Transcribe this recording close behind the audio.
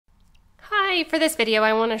Alrighty, for this video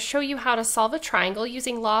I want to show you how to solve a triangle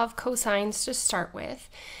using law of cosines to start with.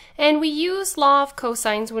 And we use law of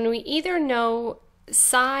cosines when we either know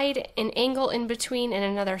side and angle in between and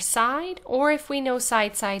another side, or if we know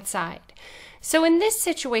side, side, side. So in this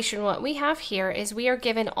situation, what we have here is we are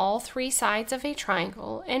given all three sides of a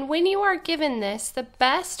triangle, and when you are given this, the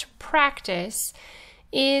best practice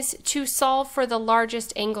is to solve for the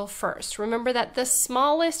largest angle first. Remember that the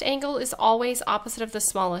smallest angle is always opposite of the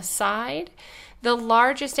smallest side. The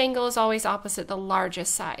largest angle is always opposite the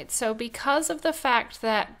largest side. So because of the fact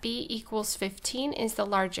that b equals 15 is the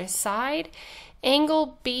largest side,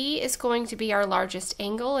 angle B is going to be our largest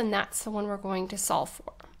angle, and that's the one we're going to solve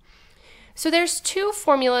for. So there's two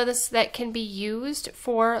formulas that can be used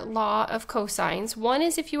for law of cosines. One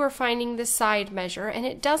is if you are finding the side measure, and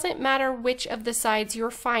it doesn't matter which of the sides you're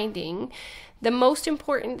finding. The most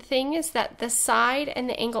important thing is that the side and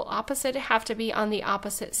the angle opposite have to be on the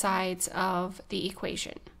opposite sides of the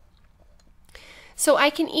equation. So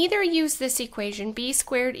I can either use this equation, b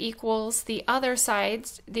squared equals the other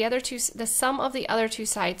sides, the sum of the other two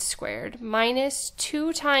sides squared, minus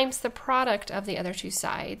 2 times the product of the other two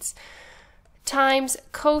sides, times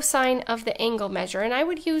cosine of the angle measure. And I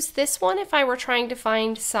would use this one if I were trying to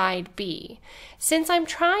find side B. Since I'm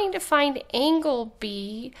trying to find angle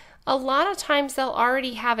B, a lot of times they'll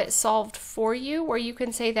already have it solved for you, where you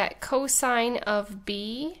can say that cosine of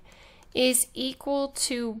B is equal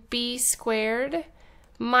to b squared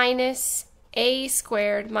minus a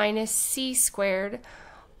squared minus c squared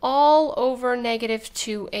all over negative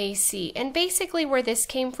 2ac. And basically where this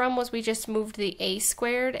came from was we just moved the a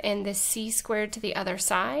squared and the c squared to the other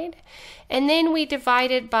side, and then we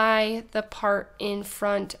divided by the part in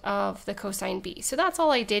front of the cosine b. So that's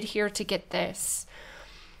all I did here to get this.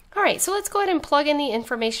 Alright, so let's go ahead and plug in the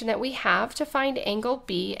information that we have to find angle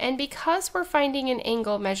B, and because we're finding an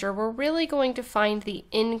angle measure, we're really going to find the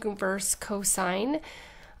inverse cosine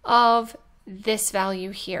of this value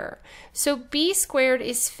here. So b squared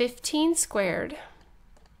is 15 squared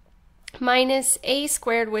minus a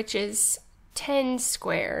squared, which is 10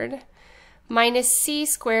 squared, minus c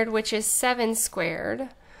squared, which is 7 squared,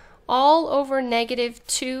 all over negative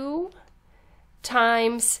 2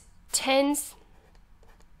 times 10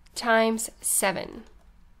 times 7.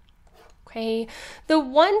 Okay, the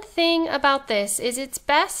one thing about this is it's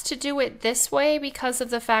best to do it this way because of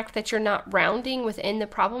the fact that you're not rounding within the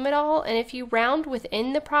problem at all, and if you round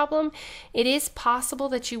within the problem, it is possible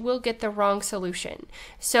that you will get the wrong solution.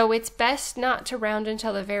 So it's best not to round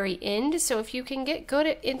until the very end. So if you can get good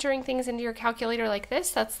at entering things into your calculator like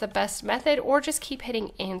this, that's the best method, or just keep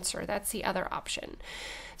hitting answer. That's the other option.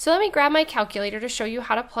 So let me grab my calculator to show you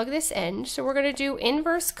how to plug this in. So we're going to do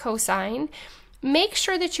inverse cosine. Make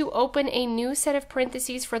sure that you open a new set of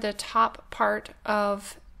parentheses for the top part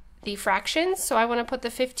of the fractions. So I want to put the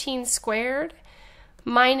 15 squared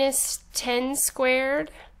minus 10 squared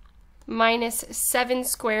minus 7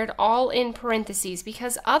 squared all in parentheses,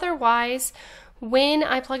 because otherwise when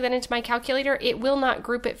I plug that into my calculator, it will not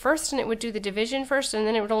group it first, and it would do the division first, and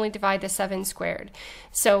then it would only divide the 7 squared.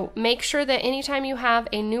 So make sure that anytime you have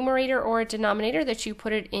a numerator or a denominator that you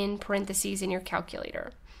put it in parentheses in your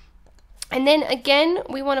calculator. And then again,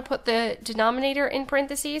 we want to put the denominator in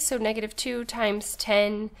parentheses, so negative 2 times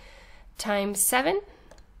 10 times 7.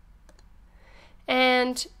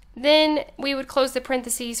 And then we would close the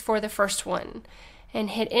parentheses for the first one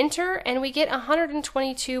and hit enter, and we get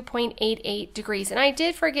 122.88 degrees. And I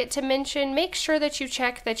did forget to mention, make sure that you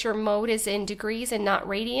check that your mode is in degrees and not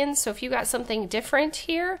radians. So if you got something different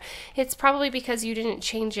here, it's probably because you didn't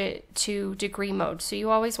change it to degree mode. So you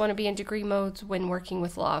always want to be in degree modes when working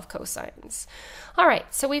with law of cosines. All right,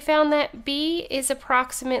 so we found that B is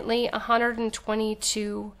approximately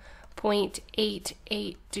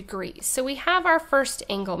 122.88 degrees. So we have our first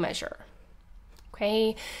angle measure.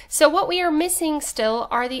 Okay, so what we are missing still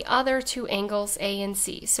are the other two angles A and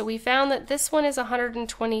C. So we found that this one is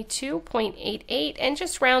 122.88, and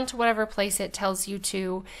just round to whatever place it tells you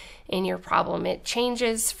to in your problem. It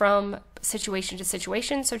changes from situation to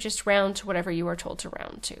situation, so just round to whatever you are told to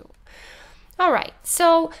round to. All right,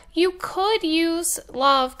 so you could use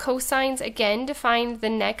law of cosines again to find the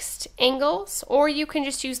next angles, or you can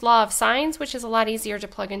just use law of sines, which is a lot easier to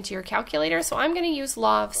plug into your calculator. So I'm going to use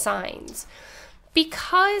law of sines.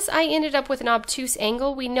 Because I ended up with an obtuse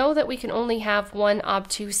angle, we know that we can only have one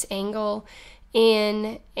obtuse angle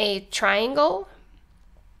in a triangle.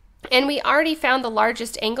 And we already found the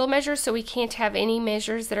largest angle measure, so we can't have any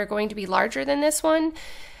measures that are going to be larger than this one.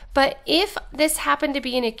 But if this happened to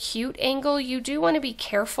be an acute angle, you do want to be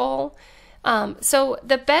careful. So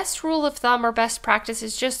the best rule of thumb or best practice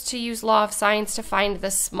is just to use law of sines to find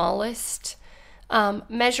the smallest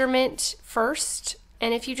measurement first.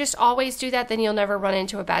 And if you just always do that, then you'll never run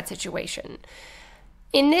into a bad situation.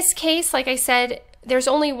 In this case, like I said, there's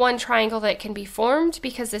only one triangle that can be formed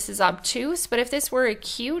because this is obtuse, but if this were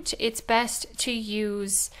acute, it's best to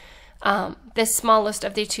use the smallest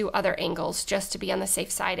of the two other angles just to be on the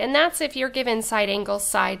safe side. And that's if you're given side angle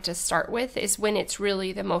side to start with, is when it's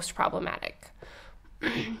really the most problematic.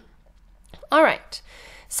 All right,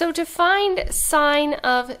 so to find sine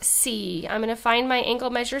of C, I'm going to find my angle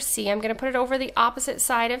measure C. I'm going to put it over the opposite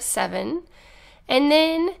side of 7, and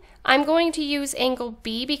then I'm going to use angle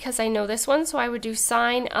B because I know this one, so I would do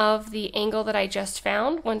sine of the angle that I just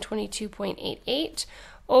found, 122.88,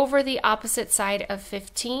 over the opposite side of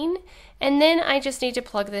 15, and then I just need to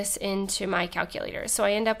plug this into my calculator. So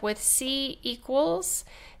I end up with C equals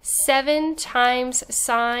 7 times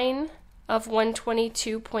sine of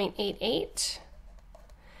 122.88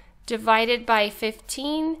 divided by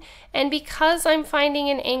 15, and because I'm finding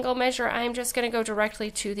an angle measure, I'm just going to go directly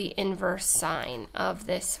to the inverse sine of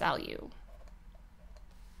this value.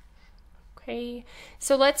 Okay,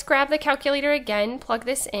 so let's grab the calculator again, plug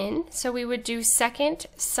this in. So we would do second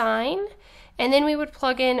sine, and then we would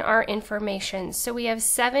plug in our information. So we have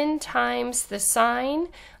 7 times the sine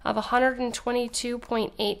of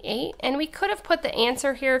 122.88, and we could have put the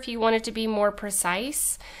answer here if you wanted to be more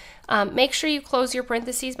precise. Make sure you close your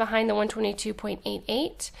parentheses behind the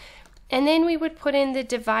 122.88, and then we would put in the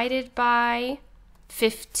divided by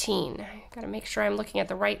 15. I gotta make sure I'm looking at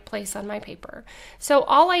the right place on my paper. So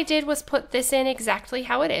all I did was put this in exactly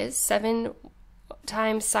how it is, 7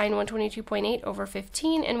 times sine 122.8 over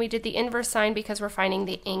 15, and we did the inverse sine because we're finding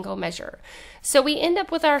the angle measure. So we end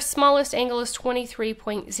up with our smallest angle is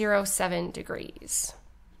 23.07 degrees.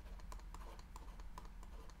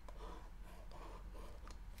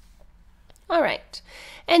 All right,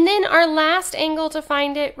 and then our last angle to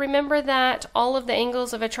find it, remember that all of the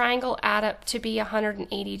angles of a triangle add up to be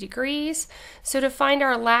 180 degrees. So to find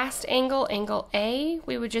our last angle, angle A,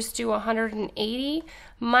 we would just do 180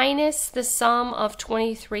 minus the sum of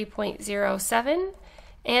 23.07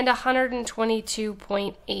 and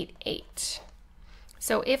 122.88.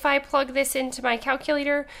 So if I plug this into my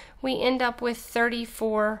calculator, we end up with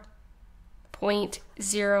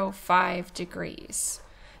 34.05 degrees.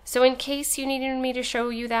 So in case you needed me to show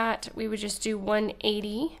you that, we would just do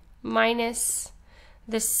 180 minus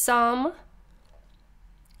the sum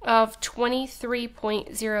of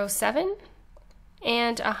 23.07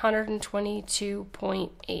 and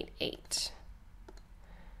 122.88.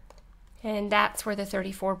 And that's where the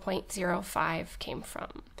 34.05 came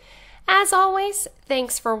from. As always,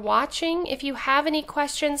 thanks for watching. If you have any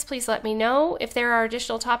questions, please let me know. If there are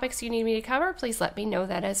additional topics you need me to cover, please let me know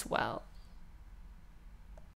that as well.